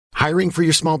Hiring for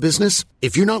your small business?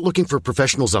 If you're not looking for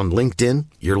professionals on LinkedIn,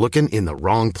 you're looking in the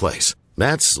wrong place.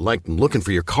 That's like looking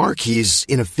for your car keys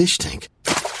in a fish tank.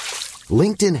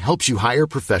 LinkedIn helps you hire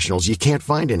professionals you can't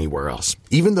find anywhere else,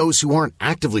 even those who aren't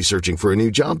actively searching for a new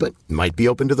job but might be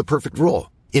open to the perfect role.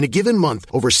 In a given month,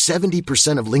 over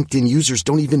 70% of LinkedIn users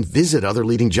don't even visit other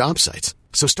leading job sites.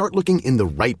 So start looking in the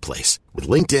right place. With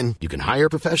LinkedIn, you can hire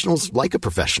professionals like a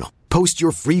professional. Post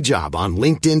your free job on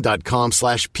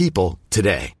linkedin.com/people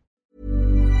today.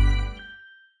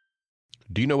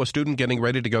 Do you know a student getting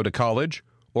ready to go to college?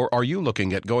 Or are you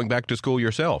looking at going back to school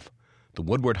yourself? The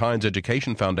Woodward Hines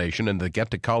Education Foundation and the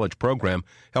Get to College program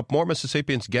help more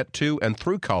Mississippians get to and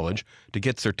through college to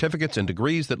get certificates and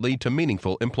degrees that lead to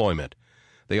meaningful employment.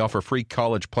 They offer free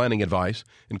college planning advice,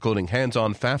 including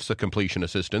hands-on FAFSA completion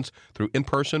assistance through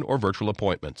in-person or virtual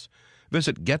appointments.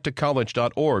 Visit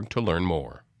gettocollege.org to learn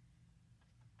more.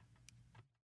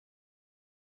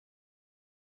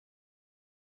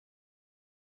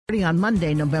 On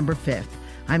Monday, November 5th.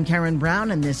 I'm Karen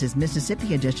Brown, and this is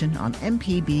Mississippi Edition on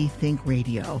MPB Think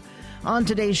Radio. On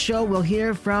today's show, we'll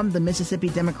hear from the Mississippi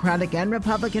Democratic and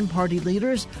Republican Party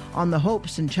leaders on the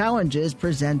hopes and challenges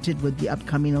presented with the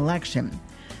upcoming election.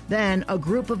 Then, a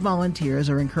group of volunteers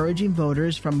are encouraging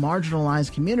voters from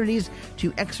marginalized communities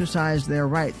to exercise their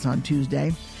rights on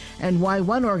Tuesday, and why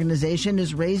one organization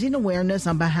is raising awareness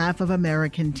on behalf of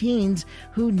American teens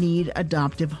who need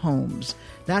adoptive homes.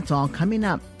 That's all coming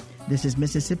up. This is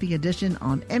Mississippi Edition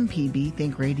on MPB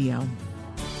Think Radio.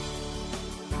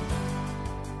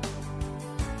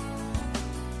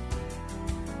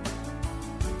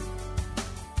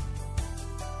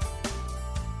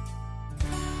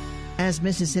 As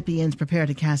Mississippians prepare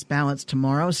to cast ballots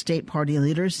tomorrow, state party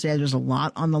leaders say there's a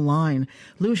lot on the line.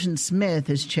 Lucian Smith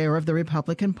is chair of the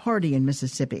Republican Party in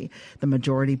Mississippi. The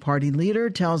majority party leader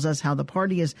tells us how the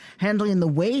party is handling the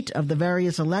weight of the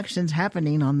various elections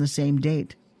happening on the same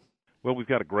date. Well, we've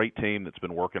got a great team that's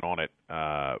been working on it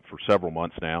for several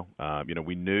months now.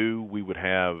 We knew we would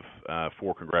have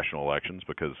 4 congressional elections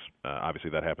because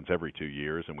obviously that happens every 2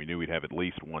 years, and we knew we'd have at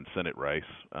least one Senate race.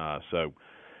 So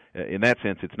in that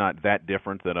sense, it's not that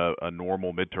different than a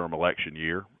normal midterm election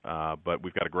year, but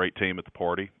we've got a great team at the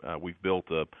party. We've built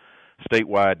a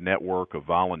statewide network of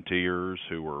volunteers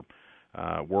who are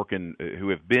who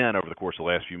have been over the course of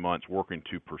the last few months working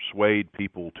to persuade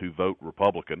people to vote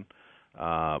Republican.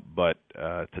 But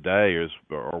today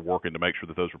are working to make sure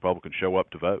that those Republicans show up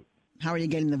to vote. How are you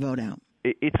getting the vote out?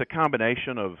 It's a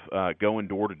combination of going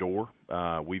door to door.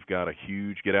 We've got a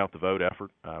huge get out the vote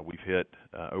effort. We've hit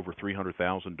over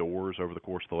 300,000 doors over the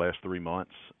course of the last 3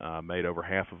 months, made over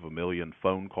 500,000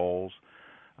 phone calls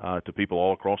to people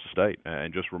all across the state,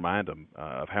 and just remind them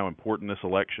of how important this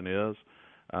election is.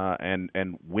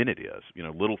 And when it is,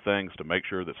 little things to make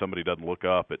sure that somebody doesn't look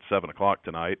up at 7 o'clock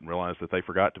tonight and realize that they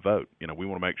forgot to vote. We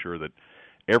want to make sure that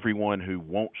everyone who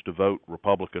wants to vote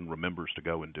Republican remembers to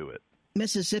go and do it.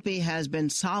 Mississippi has been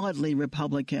solidly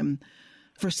Republican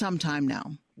for some time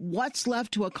now. What's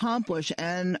left to accomplish,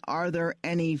 and are there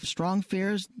any strong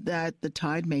fears that the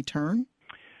tide may turn?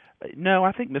 No,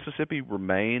 I think Mississippi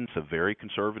remains a very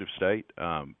conservative state.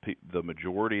 The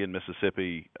majority in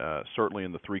Mississippi, certainly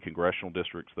in the 3 congressional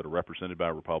districts that are represented by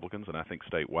Republicans, and I think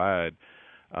statewide,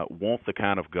 want the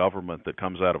kind of government that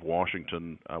comes out of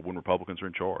Washington when Republicans are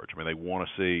in charge. I mean, they want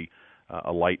to see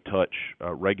a light touch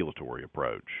regulatory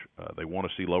approach. They want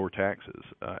to see lower taxes.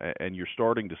 And you're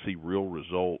starting to see real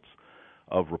results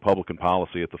of Republican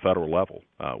policy at the federal level.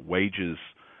 Wages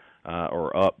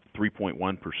are up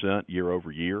 3.1% year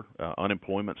over year.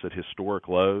 Unemployment's at historic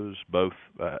lows, both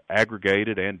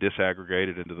aggregated and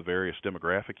disaggregated into the various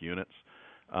demographic units.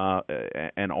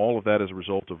 And all of that as a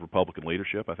result of Republican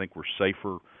leadership. I think we're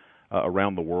safer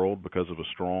around the world because of a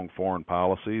strong foreign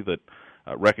policy that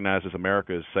recognizes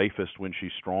America is safest when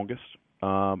she's strongest.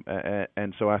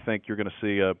 And so I think you're going to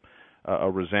see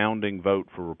a resounding vote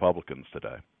for Republicans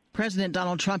today. President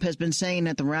Donald Trump has been saying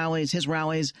at his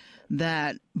rallies,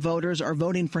 that voters are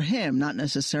voting for him, not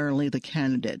necessarily the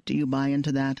candidate. Do you buy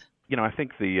into that? I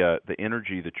think the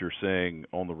energy that you're seeing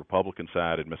on the Republican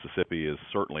side in Mississippi is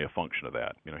certainly a function of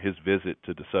that. His visit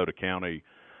to DeSoto County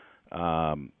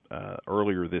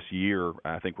earlier this year,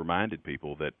 I think, reminded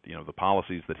people that the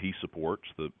policies that he supports,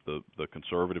 the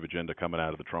conservative agenda coming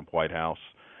out of the Trump White House,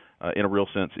 in a real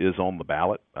sense, is on the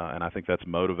ballot, and I think that's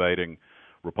motivating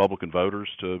Republican voters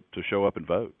to show up and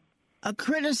vote. A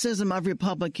criticism of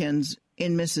Republicans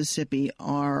in Mississippi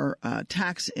are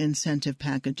tax incentive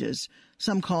packages.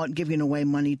 Some call it giving away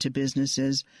money to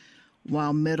businesses,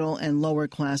 while middle and lower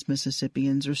class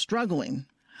Mississippians are struggling.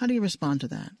 How do you respond to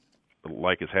that?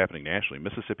 Like is happening nationally,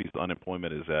 Mississippi's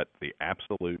unemployment is at the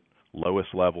absolute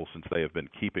lowest level since they have been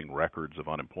keeping records of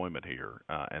unemployment here.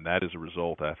 And that is a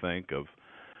result, I think, of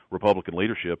Republican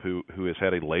leadership who has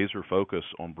had a laser focus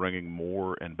on bringing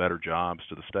more and better jobs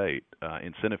to the state.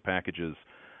 Incentive packages,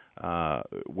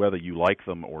 whether you like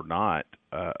them or not,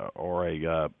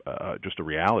 are just a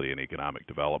reality in economic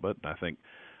development. And I think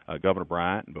Governor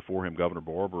Bryant and before him Governor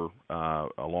Barber,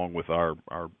 along with our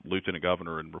Lieutenant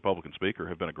Governor and Republican Speaker,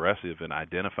 have been aggressive in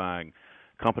identifying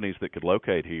companies that could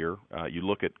locate here. You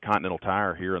look at Continental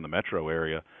Tire here in the metro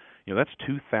area, that's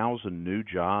 2,000 new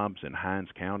jobs in Hinds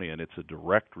County, and it's a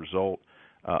direct result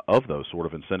of those sort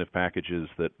of incentive packages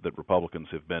that Republicans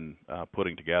have been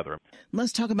putting together.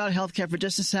 Let's talk about health care for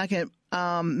just a second.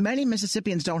 Many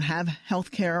Mississippians don't have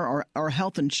health care or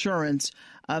health insurance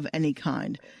of any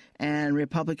kind, and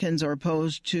Republicans are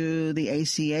opposed to the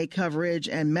ACA coverage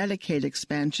and Medicaid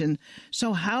expansion.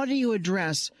 So how do you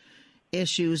address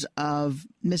issues of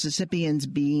Mississippians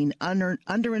being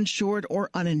underinsured or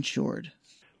uninsured?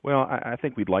 Well, I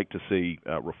think we'd like to see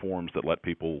reforms that let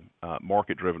people,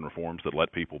 market-driven reforms that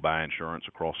let people buy insurance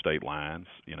across state lines,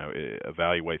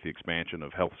 evaluate the expansion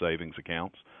of health savings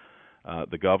accounts.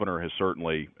 The governor has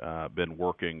certainly been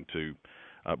working to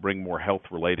bring more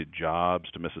health-related jobs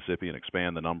to Mississippi and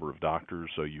expand the number of doctors,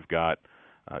 so you've got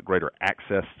greater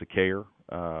access to care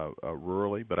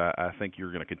rurally. But I think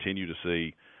you're going to continue to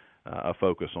see a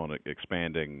focus on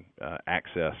expanding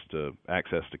access to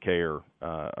care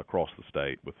across the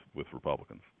state with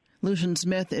Republicans. Lucian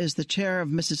Smith is the chair of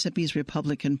Mississippi's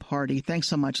Republican Party. Thanks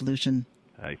so much, Lucian.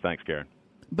 Hey, thanks, Karen.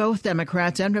 Both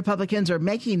Democrats and Republicans are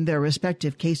making their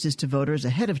respective cases to voters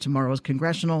ahead of tomorrow's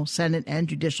congressional, Senate, and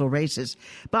judicial races.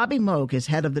 Bobby Moog is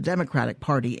head of the Democratic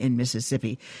Party in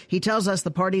Mississippi. He tells us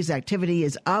the party's activity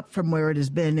is up from where it has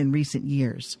been in recent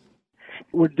years.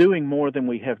 We're doing more than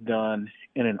we have done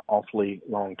in an awfully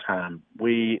long time.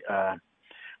 We're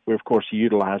of course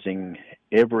utilizing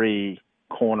every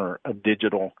corner of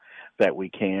digital that we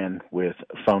can, with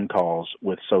phone calls,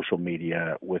 with social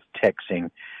media, with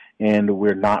texting, and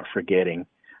we're not forgetting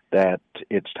that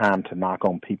it's time to knock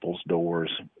on people's doors,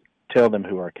 tell them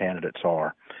who our candidates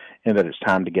are, and that it's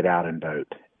time to get out and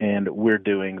vote. And we're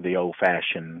doing the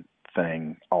old-fashioned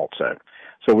thing also.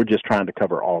 So we're just trying to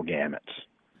cover all gamuts.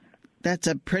 That's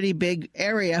a pretty big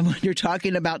area when you're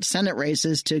talking about Senate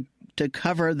races to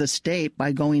cover the state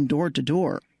by going door to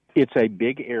door. It's a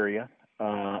big area.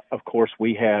 Of course,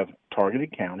 we have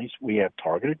targeted counties, we have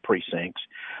targeted precincts,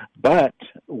 but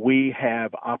we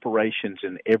have operations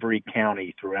in every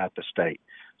county throughout the state,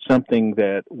 something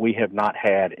that we have not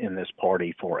had in this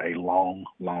party for a long,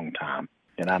 long time.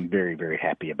 And I'm very, very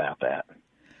happy about that.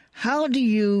 How do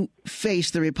you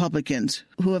face the Republicans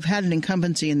who have had an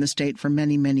incumbency in the state for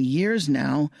many, many years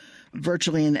now,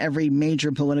 virtually in every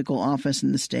major political office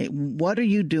in the state? What are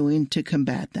you doing to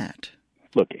combat that?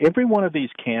 Look, every one of these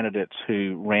candidates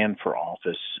who ran for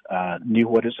office knew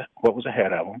what was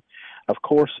ahead of them. Of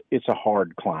course, it's a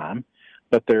hard climb,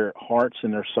 but their hearts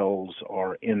and their souls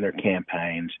are in their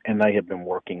campaigns, and they have been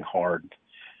working hard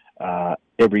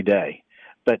every day.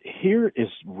 But here is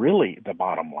really the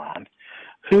bottom line.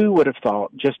 Who would have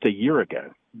thought just a year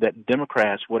ago that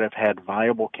Democrats would have had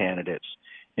viable candidates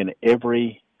in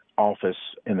every office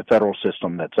in the federal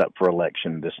system that's up for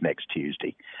election this next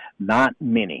Tuesday? Not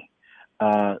many.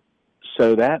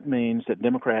 So that means that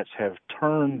Democrats have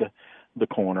turned the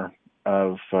corner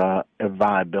of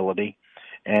viability,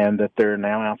 and that they're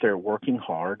now out there working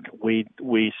hard. We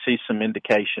see some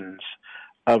indications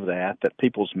of that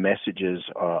people's messages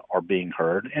are being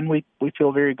heard, and we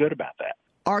feel very good about that.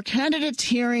 Are candidates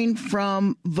hearing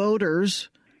from voters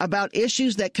about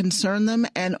issues that concern them,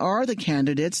 and are the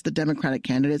candidates, the Democratic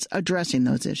candidates, addressing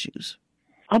those issues?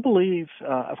 I believe,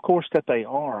 of course, that they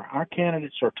are. Our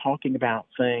candidates are talking about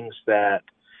things that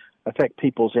affect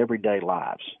people's everyday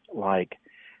lives, like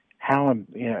how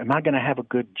am I going to have a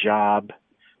good job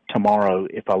tomorrow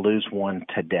if I lose one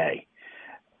today?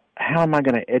 How am I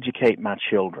going to educate my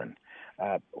children?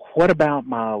 What about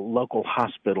my local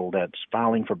hospital that's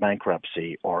filing for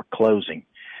bankruptcy or closing?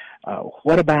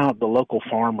 What about the local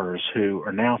farmers who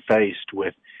are now faced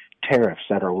with tariffs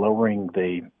that are lowering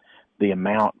the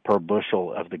amount per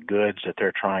bushel of the goods that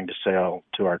they're trying to sell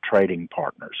to our trading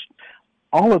partners?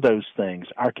 All of those things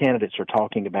our candidates are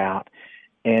talking about.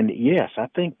 And yes, I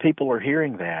think people are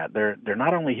hearing that. They're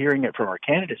not only hearing it from our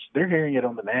candidates, they're hearing it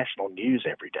on the national news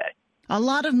every day. A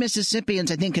lot of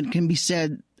Mississippians, I think it can be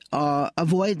said,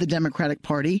 avoid the Democratic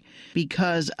Party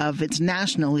because of its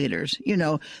national leaders.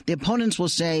 The opponents will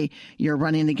say you're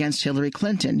running against Hillary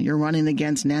Clinton, you're running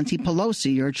against Nancy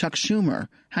Pelosi or Chuck Schumer.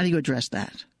 How do you address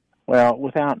that? Well,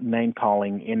 without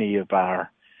name-calling any of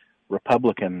our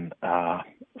Republican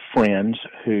friends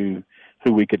who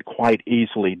we could quite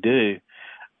easily do,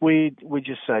 we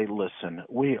just say, listen,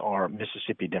 we are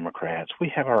Mississippi Democrats.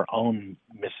 We have our own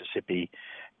Mississippi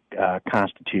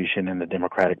Constitution and the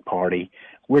Democratic Party.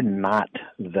 We're not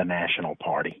the national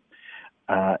party.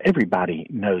 Everybody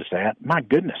knows that. My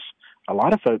goodness, a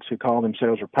lot of folks who call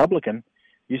themselves Republican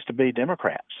used to be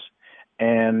Democrats.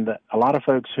 And a lot of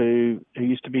folks who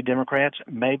used to be Democrats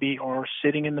maybe are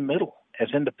sitting in the middle as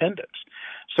independents.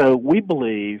 So we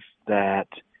believe that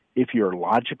if you're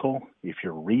logical, if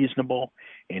you're reasonable,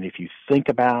 and if you think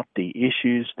about the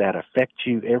issues that affect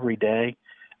you every day,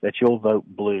 that you'll vote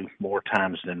blue more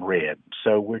times than red.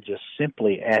 So we're just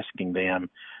simply asking them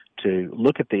to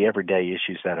look at the everyday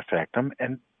issues that affect them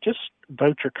and just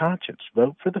vote your conscience.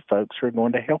 Vote for the folks who are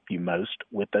going to help you most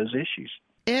with those issues.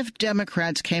 If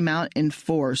Democrats came out in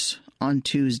force on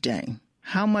Tuesday,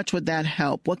 how much would that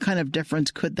help? What kind of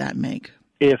difference could that make?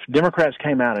 If Democrats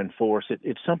came out in force,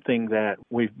 it's something that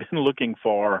we've been looking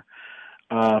for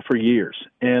years.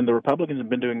 And the Republicans have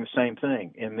been doing the same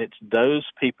thing. And it's those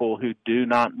people who do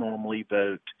not normally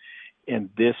vote in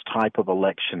this type of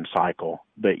election cycle,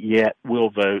 but yet will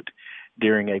vote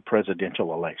during a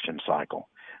presidential election cycle.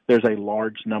 There's a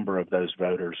large number of those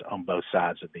voters on both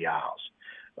sides of the aisles.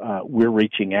 We're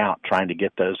reaching out, trying to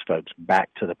get those folks back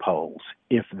to the polls.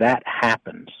 If that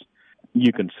happens,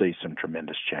 you can see some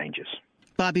tremendous changes.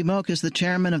 Bobby Moak is the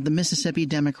chairman of the Mississippi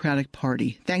Democratic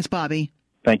Party. Thanks, Bobby.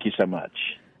 Thank you so much.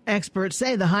 Experts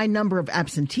say the high number of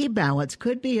absentee ballots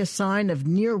could be a sign of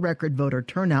near-record voter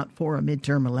turnout for a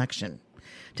midterm election.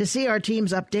 To see our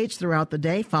team's updates throughout the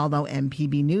day, follow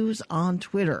MPB News on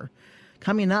Twitter.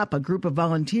 Coming up, a group of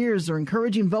volunteers are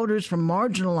encouraging voters from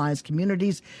marginalized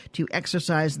communities to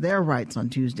exercise their rights on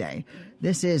Tuesday.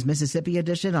 This is Mississippi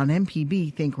Edition on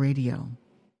MPB Think Radio.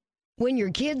 When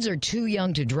your kids are too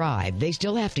young to drive, they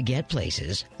still have to get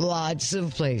places. Lots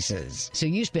of places. So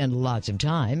you spend lots of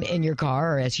time in your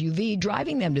car or SUV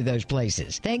driving them to those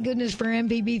places. Thank goodness for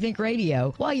MPB Think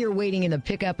Radio. While you're waiting in the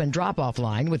pickup and drop-off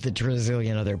line with the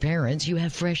trizillion other parents, you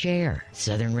have fresh air,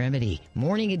 Southern Remedy,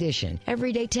 Morning Edition,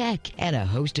 Everyday Tech, and a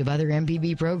host of other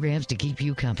MPB programs to keep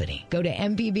you company. Go to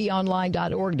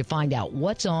mpbonline.org to find out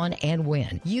what's on and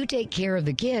when. You take care of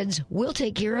the kids, we'll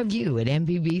take care of you at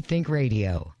MPB Think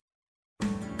Radio.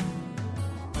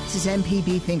 This is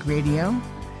MPB Think Radio.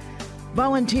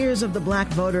 Volunteers of the Black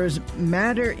Voters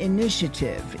Matter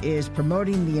Initiative is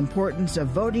promoting the importance of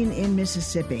voting in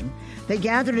Mississippi. They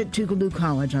gathered at Tougaloo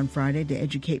College on Friday to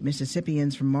educate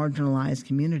Mississippians from marginalized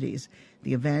communities.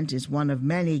 The event is one of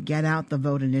many Get Out the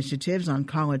Vote initiatives on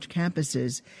college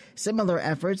campuses. Similar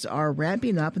efforts are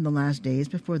ramping up in the last days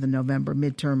before the November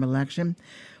midterm election.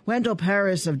 Wendell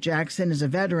Paris of Jackson is a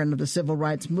veteran of the civil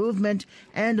rights movement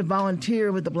and a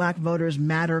volunteer with the Black Voters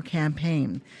Matter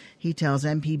campaign. He tells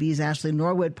MPB's Ashley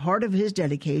Norwood part of his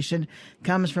dedication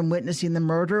comes from witnessing the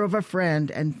murder of a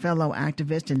friend and fellow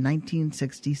activist in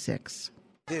 1966.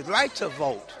 The right to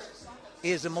vote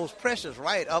is the most precious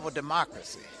right of a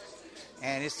democracy.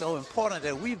 And it's so important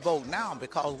that we vote now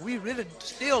because we really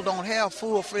still don't have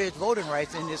full-fledged voting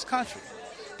rights in this country.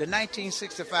 The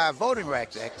 1965 Voting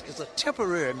Rights Act is a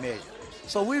temporary measure.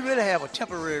 So we really have a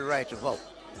temporary right to vote,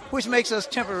 which makes us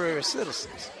temporary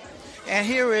citizens. And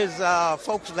here is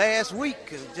folks last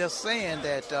week just saying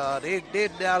that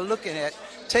they're looking at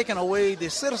taking away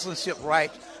the citizenship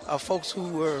right of folks who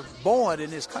were born in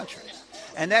this country.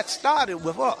 And that started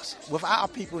with us, with our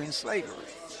people in slavery.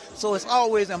 So it's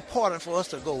always important for us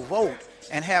to go vote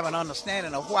and have an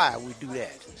understanding of why we do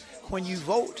that. When you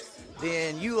vote,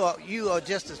 then you are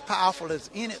just as powerful as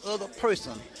any other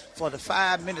person for the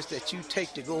 5 minutes that you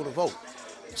take to go to vote.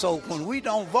 So when we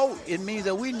don't vote, it means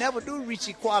that we never do reach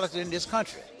equality in this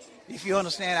country, if you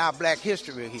understand our black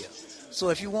history here. So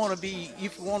if you want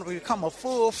to become a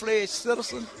full-fledged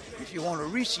citizen, if you want to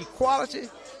reach equality,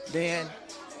 then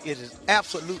it is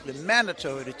absolutely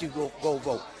mandatory that you go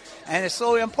vote. And it's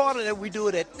so important that we do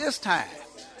it at this time,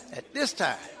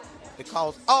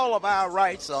 because all of our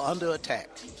rights are under attack.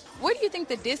 Where do you think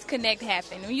the disconnect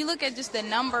happened? When you look at just the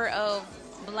number of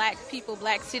black people,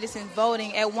 black citizens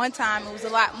voting, at one time it was a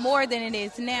lot more than it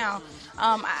is now.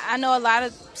 I know a lot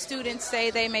of students say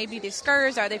they may be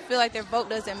discouraged or they feel like their vote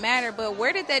doesn't matter, but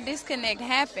where did that disconnect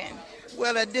happen?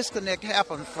 Well, that disconnect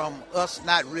happened from us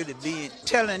not really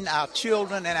telling our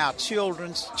children and our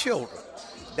children's children.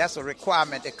 That's a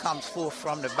requirement that comes forth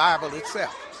from the Bible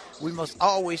itself. We must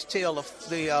always tell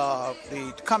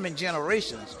the coming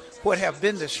generations what have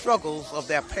been the struggles of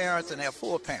their parents and their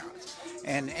foreparents.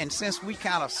 And since we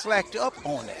kind of slacked up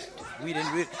on that, we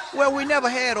never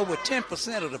had over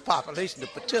 10% of the population to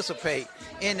participate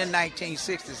in the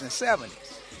 1960s and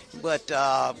 70s. But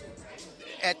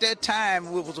at that time,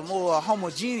 it was a more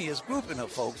homogeneous grouping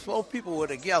of folks. 4 people were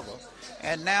together,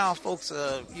 and now folks,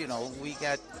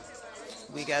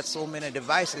 we got so many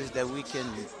devices that we can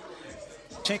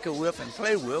tinker with and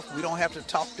play with. We don't have to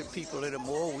talk to people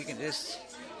anymore. We can just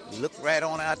look right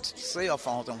on our cell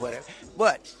phones and whatever.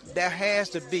 But there has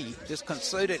to be this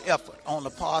concerted effort on the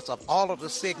parts of all of the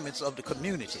segments of the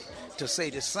community to say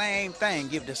the same thing,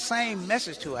 give the same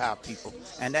message to our people,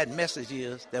 and that message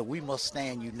is that we must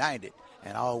stand united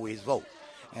and always vote.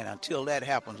 And until that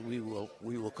happens, we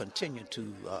will continue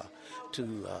to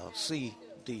see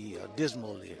the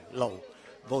dismally low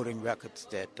voting records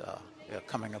that are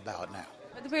coming about now.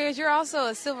 Brother Parrish, you're also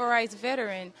a civil rights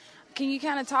veteran. Can you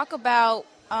kind of talk about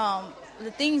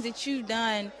the things that you've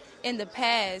done in the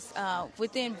past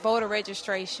within voter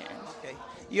registration? Okay.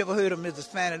 You ever heard of Mrs.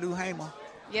 Fannie Lou Hamer?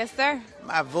 Yes, sir.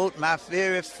 My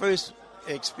very first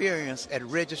experience at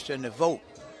registering to vote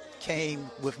came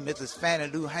with Mrs.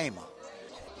 Fannie Lou Hamer.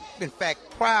 In fact,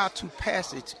 prior to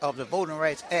passage of the Voting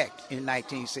Rights Act in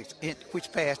 1960,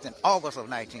 which passed in August of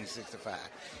 1965,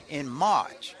 in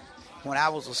March, when I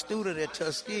was a student at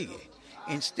Tuskegee,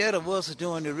 instead of us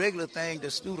doing the regular thing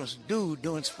that students do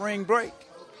during spring break,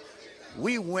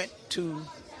 we went to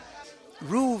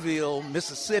Ruleville,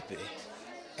 Mississippi,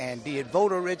 and did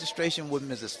voter registration with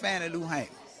Mrs. Fannie Lou Hamer.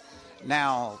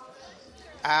 Now,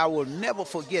 I will never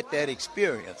forget that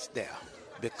experience there,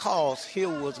 because here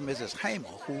was Mrs. Hamer,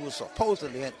 who was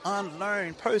supposedly an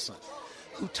unlearned person,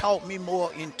 who taught me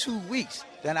more in 2 weeks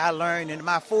than I learned in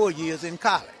my 4 years in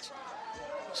college.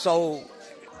 So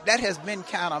that has been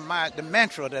kind of the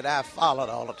mantra that I've followed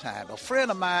all the time. A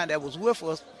friend of mine that was with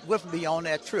me on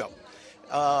that trip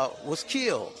was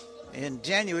killed in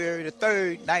January the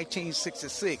 3rd,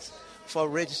 1966, for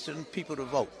registering people to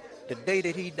vote. The day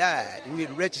that he died, we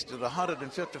had registered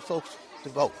 150 folks to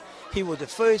vote. He was the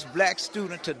first black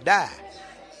student to die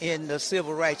in the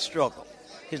civil rights struggle.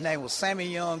 His name was Sammy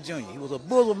Young, Jr. He was a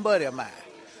bosom buddy of mine.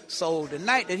 So the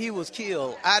night that he was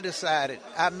killed, I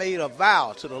made a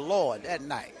vow to the Lord that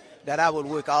night that I would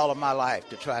work all of my life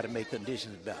to try to make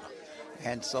conditions better.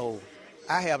 And so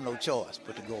I have no choice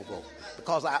but to go vote,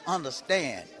 because I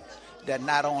understand that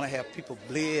not only have people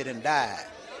bled and died,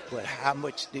 but how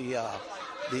much the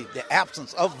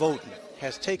absence of voting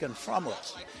has taken from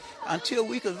us. Until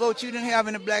we could vote, you didn't have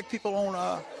any black people in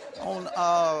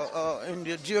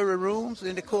the jury rooms,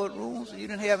 in the courtrooms. You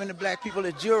didn't have any black people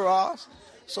at jurors.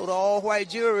 So the all-white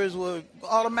jurors were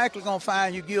automatically going to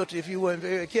find you guilty if you weren't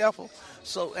very careful.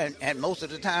 So, and most of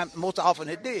the time, most often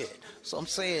it did. So I'm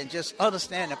saying, just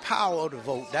understand the power of the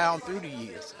vote down through the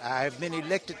years. I've been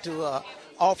elected to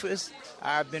office.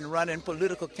 I've been running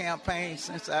political campaigns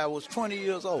since I was 20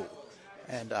 years old.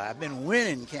 And I've been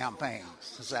winning campaigns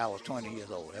since I was 20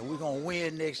 years old. And we're going to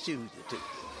win next Tuesday, too.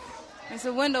 And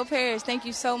so, Wendell Parrish, thank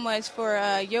you so much for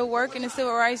your work in the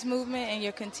civil rights movement and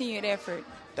your continued effort.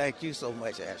 Thank you so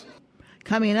much, Ashley.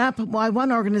 Coming up, why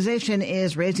one organization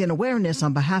is raising awareness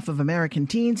on behalf of American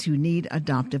teens who need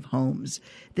adoptive homes.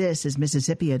 This is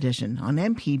Mississippi Edition on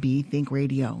MPB Think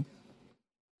Radio.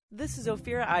 This is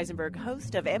Ophira Eisenberg,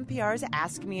 host of NPR's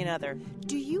Ask Me Another.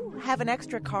 Do you have an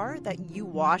extra car that you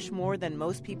wash more than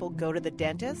most people go to the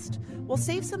dentist? Well,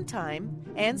 save some time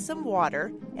and some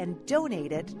water and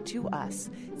donate it to us.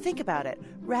 Think about it.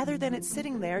 Rather than it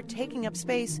sitting there taking up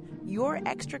space, your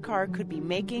extra car could be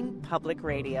making public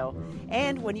radio.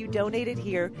 And when you donate it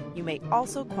here, you may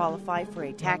also qualify for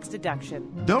a tax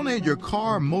deduction. Donate your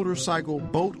car, motorcycle,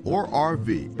 boat, or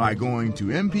RV by going to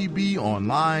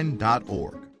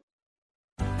mpbonline.org.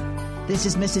 This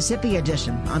is Mississippi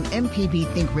Edition on MPB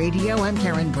Think Radio. I'm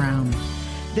Karen Brown.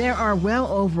 There are well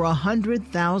over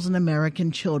 100,000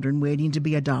 American children waiting to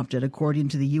be adopted, according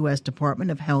to the U.S. Department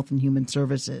of Health and Human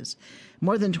Services.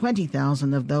 More than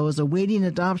 20,000 of those awaiting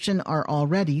adoption are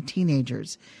already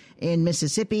teenagers. In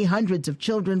Mississippi, hundreds of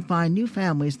children find new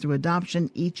families through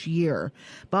adoption each year.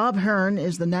 Bob Hearn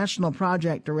is the National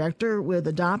Project Director with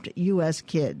Adopt U.S.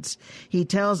 Kids. He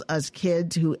tells us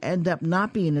kids who end up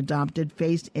not being adopted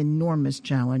face enormous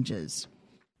challenges.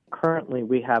 Currently,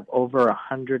 we have over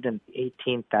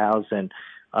 118,000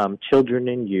 children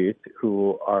and youth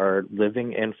who are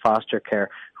living in foster care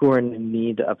who are in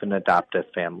need of an adoptive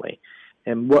family.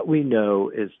 And what we know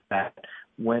is that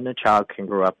when a child can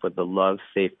grow up with the love,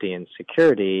 safety, and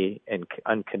security and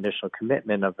unconditional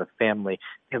commitment of a family,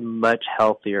 they have much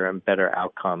healthier and better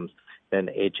outcomes than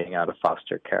aging out of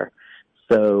foster care.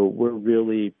 So we're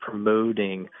really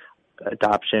promoting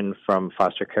adoption from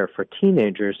foster care for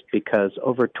teenagers because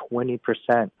over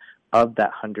 20% of that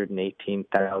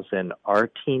 118,000 are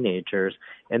teenagers,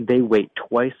 and they wait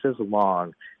twice as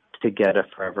long to get a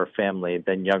forever family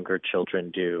than younger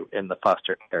children do in the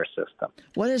foster care system.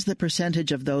 What is the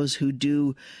percentage of those who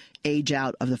do age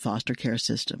out of the foster care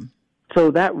system? So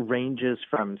that ranges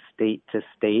from state to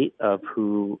state of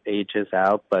who ages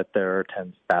out, but there are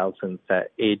tens of thousands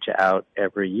that age out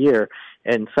every year.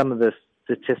 And some of the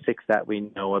statistics that we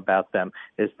know about them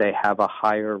is they have a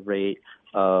higher rate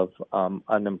of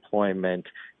unemployment.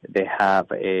 They have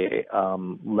a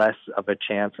less of a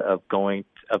chance of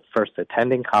first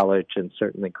attending college and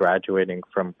certainly graduating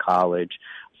from college.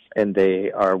 And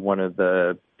they are one of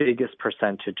the biggest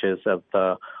percentages of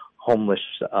the homeless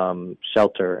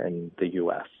shelter in the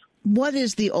U.S. What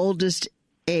is the oldest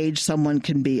age someone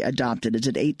can be adopted? Is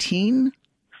it 18?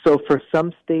 So for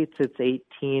some states it's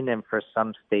 18 and for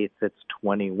some states it's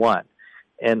 21.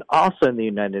 And also in the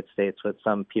United States, what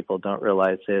some people don't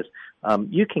realize is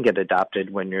you can get adopted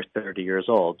when you're 30 years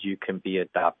old. You can be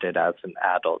adopted as an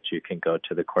adult. You can go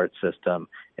to the court system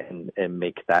and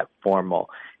make that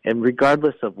formal. And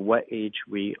regardless of what age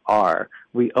we are,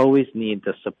 we always need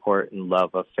the support and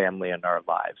love of family in our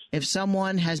lives. If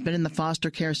someone has been in the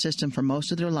foster care system for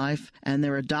most of their life and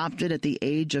they're adopted at the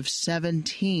age of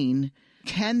 17,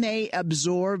 can they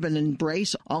absorb and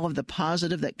embrace all of the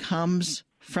positive that comes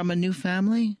from a new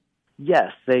family?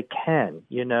 Yes, they can,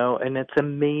 and it's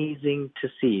amazing to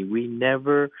see. We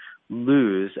never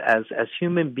lose, as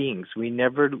human beings, we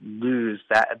never lose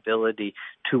that ability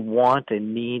to want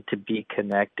and need to be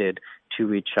connected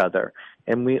to each other.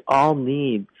 And we all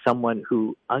need someone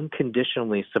who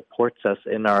unconditionally supports us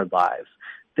in our lives.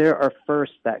 There are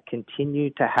firsts that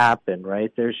continue to happen,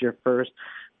 right? There's your first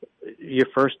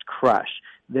crush.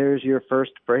 There's your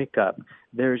first breakup.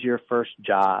 There's your first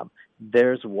job.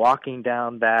 There's walking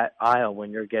down that aisle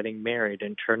when you're getting married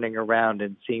and turning around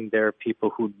and seeing there are people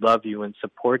who love you and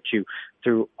support you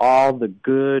through all the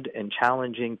good and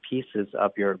challenging pieces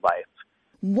of your life.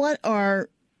 What are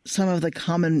some of the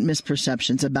common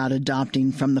misperceptions about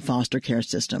adopting from the foster care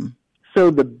system? So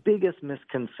the biggest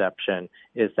misconception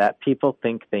is that people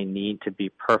think they need to be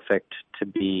perfect to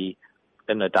be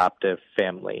an adoptive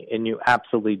family, and you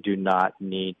absolutely do not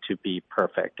need to be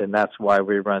perfect. And that's why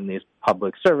we run these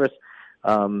public service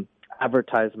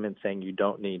advertisements saying you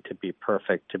don't need to be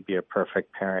perfect to be a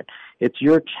perfect parent. It's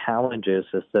your challenges,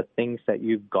 it's the things that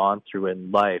you've gone through in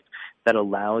life that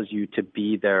allows you to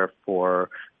be there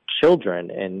for children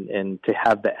and to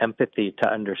have the empathy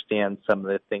to understand some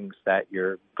of the things that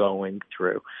you're going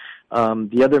through.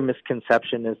 The other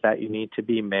misconception is that you need to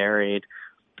be married,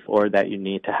 or that you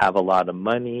need to have a lot of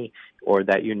money, or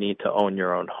that you need to own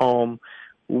your own home.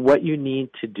 What you need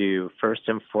to do, first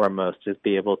and foremost, is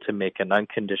be able to make an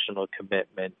unconditional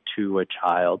commitment to a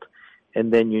child.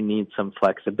 And then you need some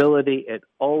flexibility. It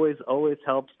always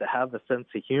helps to have a sense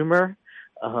of humor.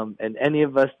 And any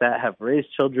of us that have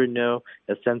raised children know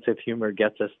a sense of humor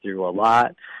gets us through a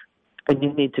lot. And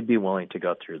you need to be willing to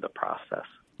go through the process.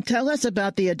 Tell us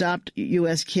about the Adopt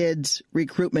U.S. Kids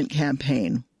recruitment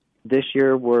campaign. This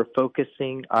year, we're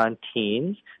focusing on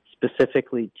teens,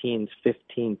 specifically teens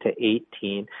 15 to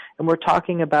 18, and we're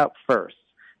talking about firsts.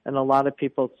 And a lot of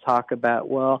people talk about,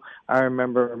 well, I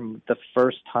remember the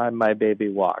first time my baby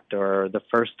walked or the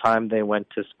first time they went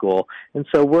to school. And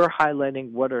so we're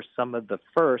highlighting what are some of the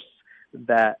firsts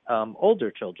that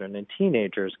older children and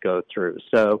teenagers go through.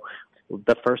 So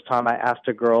the first time I asked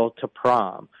a girl to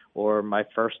prom, or my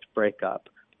first breakup,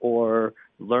 or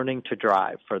learning to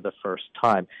drive for the first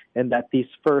time, and that these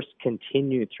firsts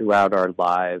continue throughout our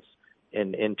lives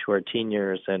and into our teen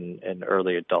years and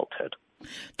early adulthood.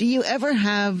 Do you ever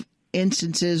have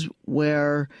instances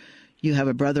where you have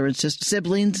a brother and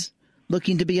siblings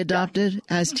looking to be adopted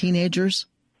as teenagers?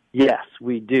 Yes,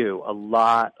 we do. A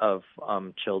lot of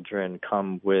children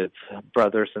come with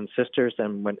brothers and sisters,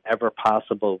 and whenever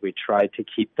possible, we try to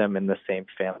keep them in the same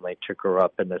family to grow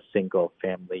up in a single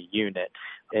family unit.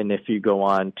 And if you go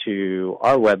on to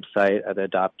our website at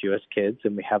Adopt U.S. Kids,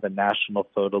 and we have a national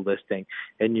photo listing,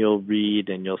 and you'll read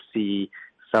and you'll see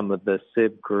some of the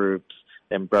SIB groups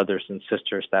and brothers and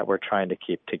sisters that we're trying to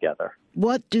keep together.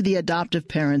 What do the adoptive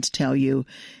parents tell you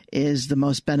is the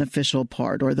most beneficial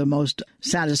part or the most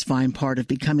satisfying part of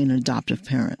becoming an adoptive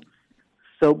parent?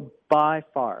 So by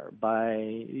far,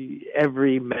 by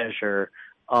every measure,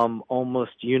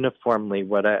 almost uniformly,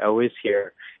 what I always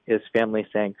hear is families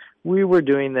saying, we were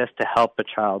doing this to help a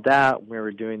child out. We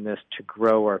were doing this to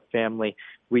grow our family.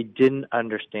 We didn't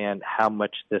understand how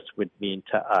much this would mean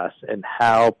to us and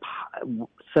how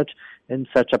in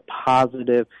such a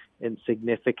positive and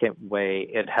significant way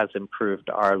it has improved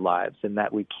our lives, and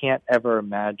that we can't ever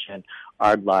imagine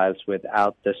our lives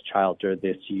without this child or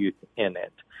this youth in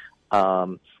it.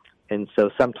 And so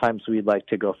sometimes we like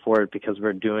to go forward because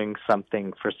we're doing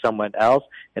something for someone else,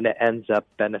 and it ends up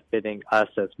benefiting us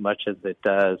as much as it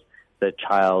does the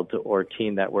child or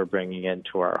teen that we're bringing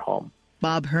into our home.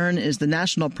 Bob Hearn is the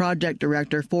National Project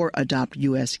Director for Adopt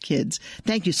U.S. Kids.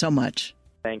 Thank you so much.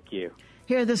 Thank you.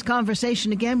 Hear this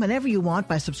conversation again whenever you want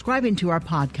by subscribing to our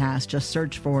podcast. Just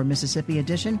search for Mississippi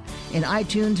Edition in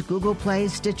iTunes, Google Play,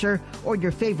 Stitcher, or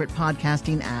your favorite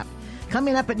podcasting app.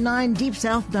 Coming up at 9, Deep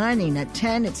South Dining. At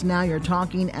 10, It's Now You're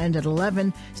Talking. And at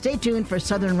 11, stay tuned for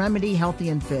Southern Remedy, Healthy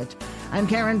and Fit. I'm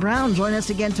Karen Brown. Join us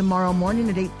again tomorrow morning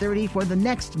at 8:30 for the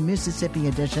next Mississippi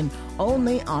Edition,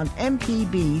 only on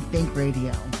MPB Think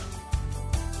Radio.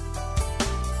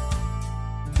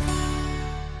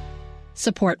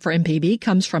 Support for MPB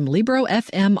comes from Libro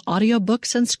FM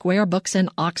Audiobooks and Square Books in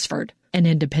Oxford, an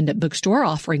independent bookstore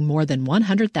offering more than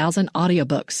 100,000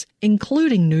 audiobooks,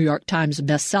 including New York Times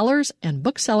bestsellers and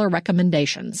bookseller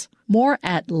recommendations. More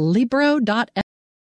at Libro.fm.